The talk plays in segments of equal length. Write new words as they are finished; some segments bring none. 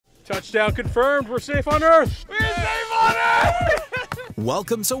Touchdown confirmed. We're safe on Earth. We're safe on Earth!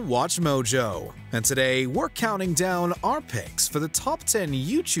 Welcome to WatchMojo, and today we're counting down our picks for the top 10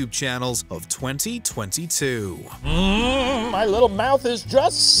 YouTube channels of 2022. My little mouth is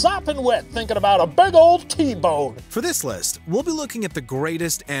just sopping wet thinking about a big old T-bone. For this list, we'll be looking at the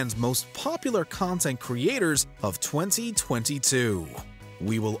greatest and most popular content creators of 2022.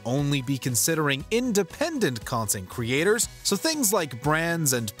 We will only be considering independent content creators, so things like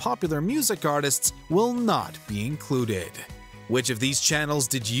brands and popular music artists will not be included. Which of these channels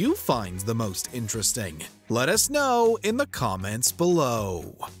did you find the most interesting? Let us know in the comments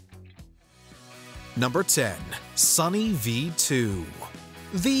below. Number 10. Sunny V2.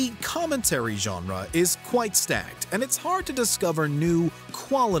 The commentary genre is quite stacked, and it's hard to discover new,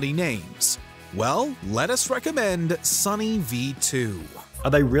 quality names. Well, let us recommend Sunny V2. Are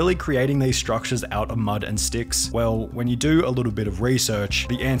they really creating these structures out of mud and sticks? Well, when you do a little bit of research,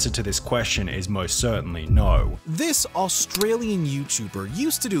 the answer to this question is most certainly no. This Australian YouTuber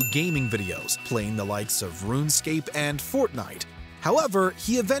used to do gaming videos, playing the likes of RuneScape and Fortnite. However,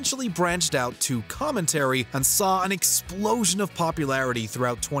 he eventually branched out to commentary and saw an explosion of popularity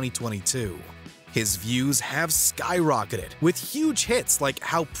throughout 2022. His views have skyrocketed, with huge hits like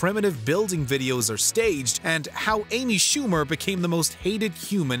how primitive building videos are staged and how Amy Schumer became the most hated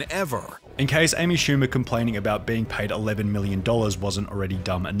human ever. In case Amy Schumer complaining about being paid $11 million wasn't already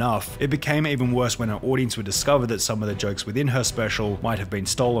dumb enough, it became even worse when her audience would discover that some of the jokes within her special might have been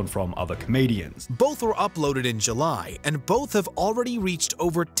stolen from other comedians. Both were uploaded in July, and both have already reached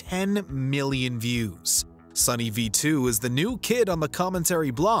over 10 million views. Sunny V2 is the new kid on the commentary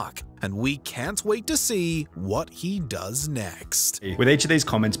block, and we can't wait to see what he does next. With each of these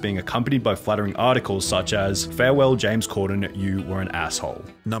comments being accompanied by flattering articles such as, "Farewell James Corden, you were an asshole."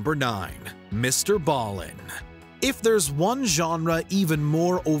 Number 9. MrBallen. If there's one genre even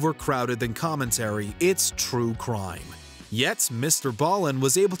more overcrowded than commentary, it's true crime. Yet, MrBallen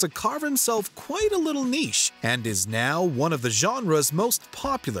was able to carve himself quite a little niche and is now one of the genre's most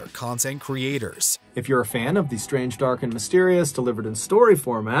popular content creators. If you're a fan of the strange, dark, and mysterious delivered in story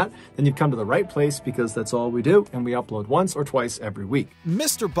format, then you've come to the right place because that's all we do, and we upload once or twice every week.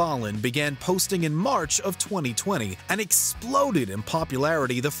 MrBallen began posting in March of 2020 and exploded in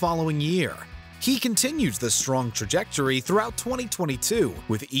popularity the following year. He continued the strong trajectory throughout 2022,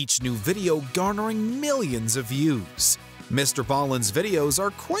 with each new video garnering millions of views. MrBallen's videos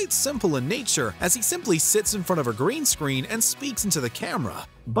are quite simple in nature, as he simply sits in front of a green screen and speaks into the camera.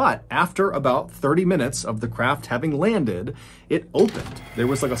 But after about 30 minutes of the craft having landed, it opened. There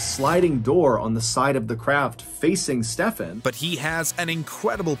was like a sliding door on the side of the craft facing Stefan. But he has an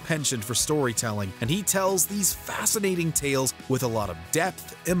incredible penchant for storytelling, and he tells these fascinating tales with a lot of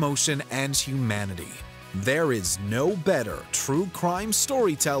depth, emotion, and humanity. There is no better true crime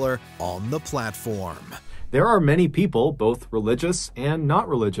storyteller on the platform. There are many people, both religious and not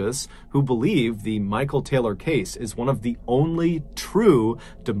religious, who believe the Michael Taylor case is one of the only true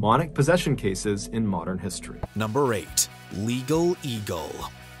demonic possession cases in modern history. Number 8. Legal Eagle.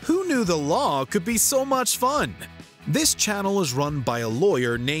 Who knew the law could be so much fun? This channel is run by a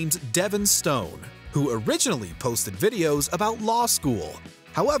lawyer named Devin Stone, who originally posted videos about law school.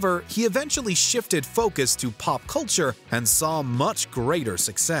 However, he eventually shifted focus to pop culture and saw much greater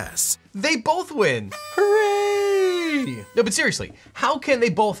success. They both win! Hooray! No, but seriously, how can they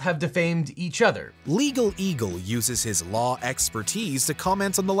both have defamed each other? Legal Eagle uses his law expertise to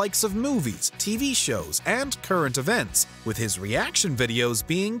comment on the likes of movies, TV shows, and current events, with his reaction videos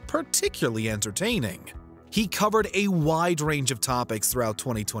being particularly entertaining. He covered a wide range of topics throughout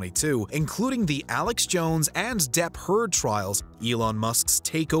 2022, including the Alex Jones and Depp Heard trials, Elon Musk's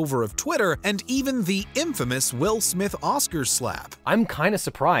takeover of Twitter, and even the infamous Will Smith Oscars slap. I'm kinda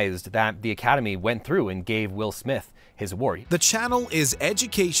surprised that the Academy went through and gave Will Smith his award. The channel is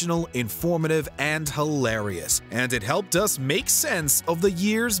educational, informative, and hilarious, and it helped us make sense of the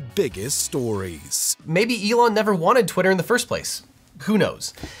year's biggest stories. Maybe Elon never wanted Twitter in the first place. Who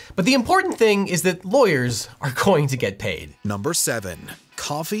knows? But the important thing is that lawyers are going to get paid. Number 7.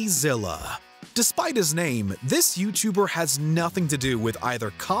 CoffeeZilla. Despite his name, this YouTuber has nothing to do with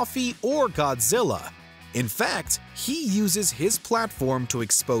either coffee or Godzilla. In fact, he uses his platform to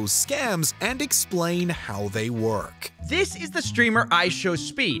expose scams and explain how they work. This is the streamer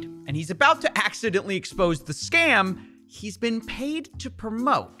iShowSpeed, and he's about to accidentally expose the scam he's been paid to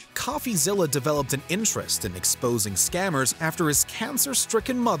promote. CoffeeZilla developed an interest in exposing scammers after his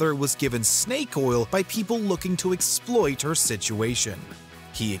cancer-stricken mother was given snake oil by people looking to exploit her situation.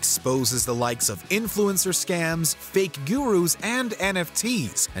 He exposes the likes of influencer scams, fake gurus, and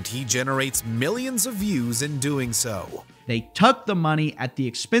NFTs, and he generates millions of views in doing so. They took the money at the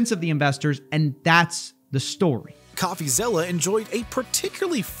expense of the investors, and that's the story. CoffeeZilla enjoyed a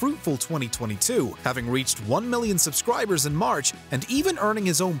particularly fruitful 2022, having reached 1 million subscribers in March and even earning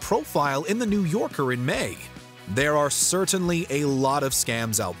his own profile in The New Yorker in May. There are certainly a lot of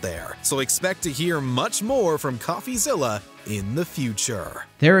scams out there, so expect to hear much more from CoffeeZilla in the future.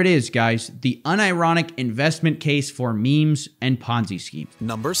 There it is, guys. The unironic investment case for memes and Ponzi schemes.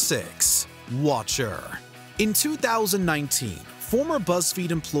 Number 6. Watcher. In 2019, former BuzzFeed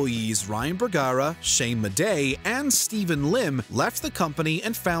employees Ryan Bergara, Shane Madej, and Stephen Lim left the company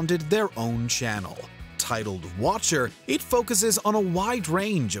and founded their own channel. Titled Watcher, it focuses on a wide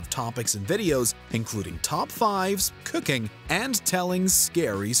range of topics and videos, including top 5s, cooking, and telling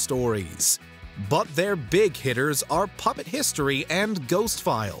scary stories. But their big hitters are Puppet History and Ghost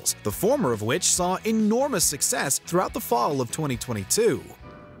Files, the former of which saw enormous success throughout the fall of 2022.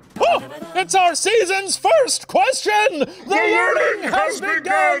 Oh, it's our season's first question! The learning has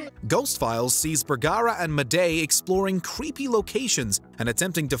begun! Ghost Files sees Bergara and Madej exploring creepy locations and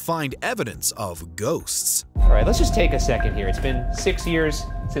attempting to find evidence of ghosts. All right, let's just take a second here. It's been 6 years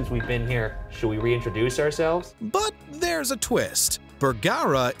since we've been here. Should we reintroduce ourselves? But there's a twist.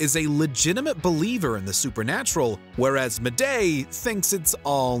 Bergara is a legitimate believer in the supernatural, whereas Madej thinks it's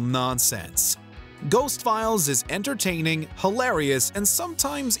all nonsense. Ghost Files is entertaining, hilarious, and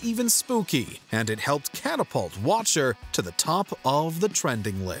sometimes even spooky, and it helped catapult Watcher to the top of the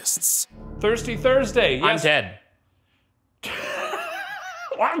trending lists. Thirsty Thursday. Yes. I'm dead.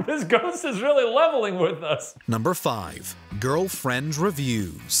 Wow, this ghost is really leveling with us. Number 5. Girlfriend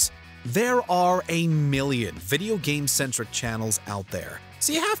Reviews. There are a million video game-centric channels out there,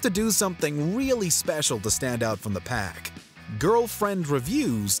 so you have to do something really special to stand out from the pack. Girlfriend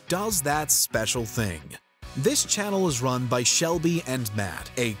Reviews does that special thing. This channel is run by Shelby and Matt,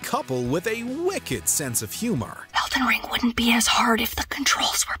 a couple with a wicked sense of humor. Elden Ring wouldn't be as hard if the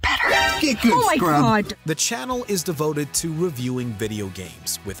controls were better. Get good, oh my god! The channel is devoted to reviewing video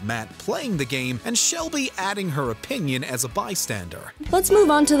games, with Matt playing the game and Shelby adding her opinion as a bystander. Let's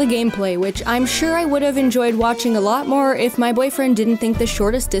move on to the gameplay, which I'm sure I would have enjoyed watching a lot more if my boyfriend didn't think the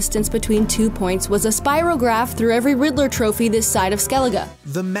shortest distance between 2 points was a spirograph through every Riddler trophy this side of Skellige.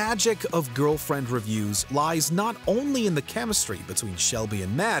 The magic of Girlfriend Reviews lies not only in the chemistry between Shelby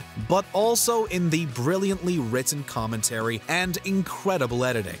and Matt, but also in the brilliantly written commentary and incredible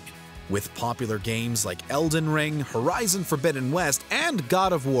editing. With popular games like Elden Ring, Horizon Forbidden West, and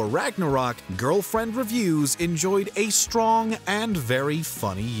God of War Ragnarok, Girlfriend Reviews enjoyed a strong and very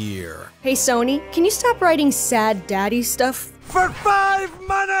funny year. Hey Sony, can you stop writing sad daddy stuff? For 5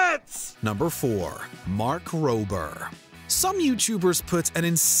 minutes! Number 4. Mark Rober. Some YouTubers put an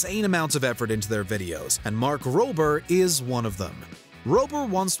insane amount of effort into their videos, and Mark Rober is one of them. Rober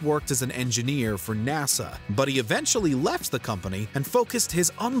once worked as an engineer for NASA, but he eventually left the company and focused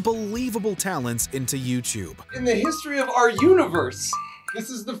his unbelievable talents into YouTube. In the history of our universe, this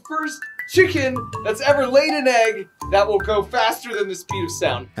is the first chicken that's ever laid an egg that will go faster than the speed of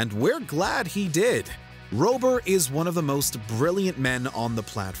sound. And we're glad he did. Rober is one of the most brilliant men on the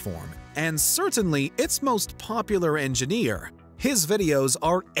platform, and certainly its most popular engineer. His videos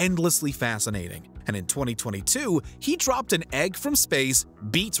are endlessly fascinating, and in 2022, he dropped an egg from space,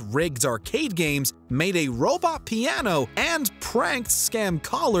 beat rigged arcade games, made a robot piano, and pranked scam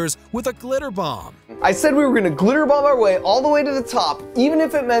callers with a glitter bomb. I said we were gonna glitter bomb our way all the way to the top, even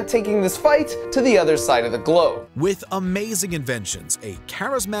if it meant taking this fight to the other side of the globe. With amazing inventions, a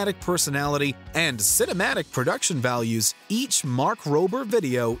charismatic personality, and cinematic production values, each Mark Rober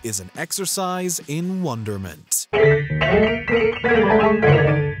video is an exercise in wonderment.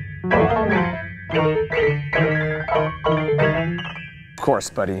 Of course,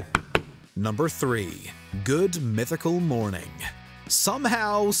 buddy. Number 3. Good Mythical Morning.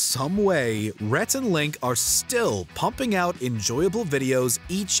 Somehow, someway, Rhett and Link are still pumping out enjoyable videos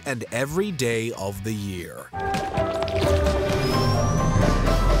each and every day of the year.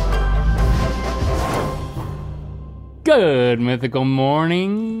 Good Mythical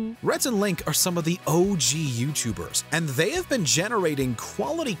Morning. Rhett and Link are some of the OG YouTubers, and they have been generating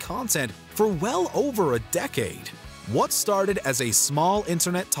quality content for well over a decade. What started as a small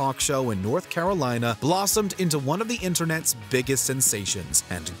internet talk show in North Carolina blossomed into one of the internet's biggest sensations,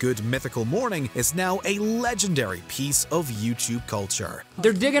 and Good Mythical Morning is now a legendary piece of YouTube culture.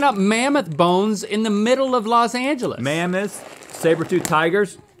 They're digging up mammoth bones in the middle of Los Angeles. Mammoths, saber-toothed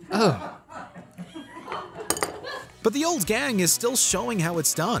tigers. Oh. But the old gang is still showing how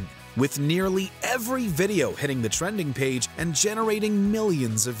it's done, with nearly every video hitting the trending page and generating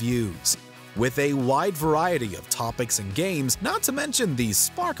millions of views. With a wide variety of topics and games, not to mention the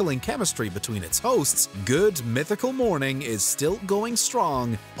sparkling chemistry between its hosts, Good Mythical Morning is still going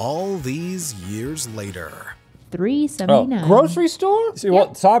strong all these years later. $3.79. Grocery store? See,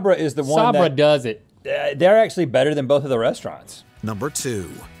 well, Sabra is the one Sabra that does it. They're actually better than both of the restaurants. Number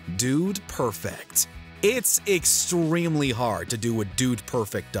 2. Dude Perfect. It's extremely hard to do what Dude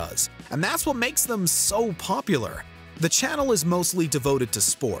Perfect does, and that's what makes them so popular. The channel is mostly devoted to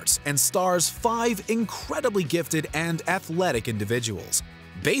sports and stars 5 incredibly gifted and athletic individuals.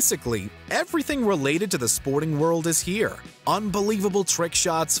 Basically, everything related to the sporting world is here. Unbelievable trick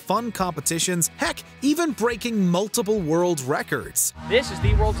shots, fun competitions, heck, even breaking multiple world records. This is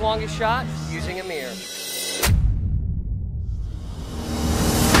the world's longest shot using a mirror.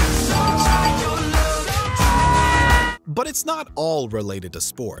 But it's not all related to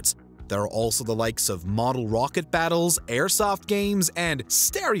sports. There are also the likes of model rocket battles, airsoft games, and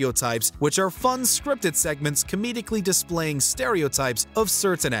stereotypes, which are fun scripted segments comedically displaying stereotypes of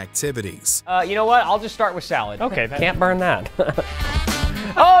certain activities. You know what? I'll just start with salad. Okay, Can't burn that.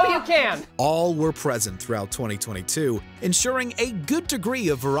 Oh, you can! All were present throughout 2022, ensuring a good degree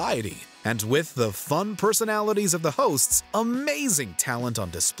of variety. And with the fun personalities of the hosts, amazing talent on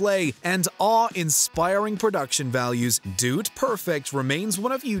display, and awe-inspiring production values, Dude Perfect remains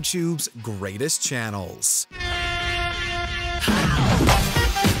one of YouTube's greatest channels.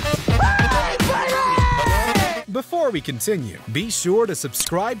 Before we continue, be sure to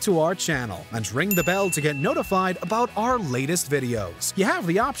subscribe to our channel and ring the bell to get notified about our latest videos. You have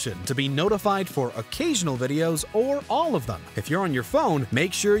the option to be notified for occasional videos or all of them. If you're on your phone,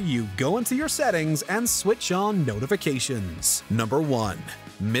 make sure you go into your settings and switch on notifications. Number 1.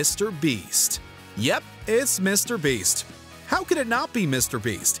 MrBeast. Yep, it's MrBeast. How could it not be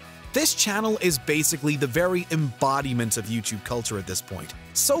MrBeast? This channel is basically the very embodiment of YouTube culture at this point.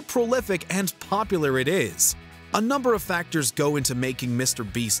 So prolific and popular it is. A number of factors go into making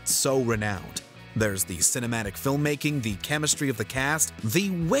MrBeast so renowned. There's the cinematic filmmaking, the chemistry of the cast, the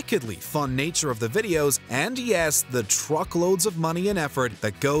wickedly fun nature of the videos, and yes, the truckloads of money and effort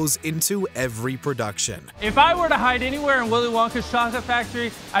that goes into every production. If I were to hide anywhere in Willy Wonka's chocolate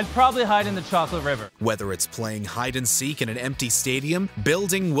factory, I'd probably hide in the chocolate river. Whether it's playing hide and seek in an empty stadium,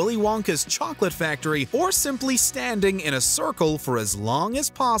 building Willy Wonka's chocolate factory, or simply standing in a circle for as long as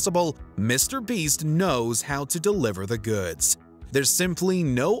possible, MrBeast knows how to deliver the goods. There's simply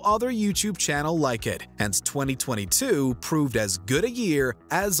no other YouTube channel like it, and 2022 proved as good a year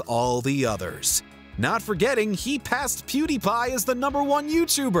as all the others. Not forgetting, he passed PewDiePie as the #1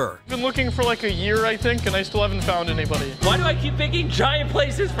 YouTuber. Been looking for like a year, I think, and I still haven't found anybody. Why do I keep picking giant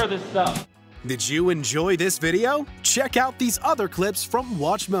places for this stuff? Did you enjoy this video? Check out these other clips from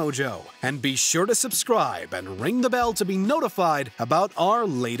WatchMojo, and be sure to subscribe and ring the bell to be notified about our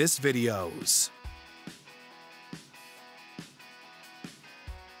latest videos.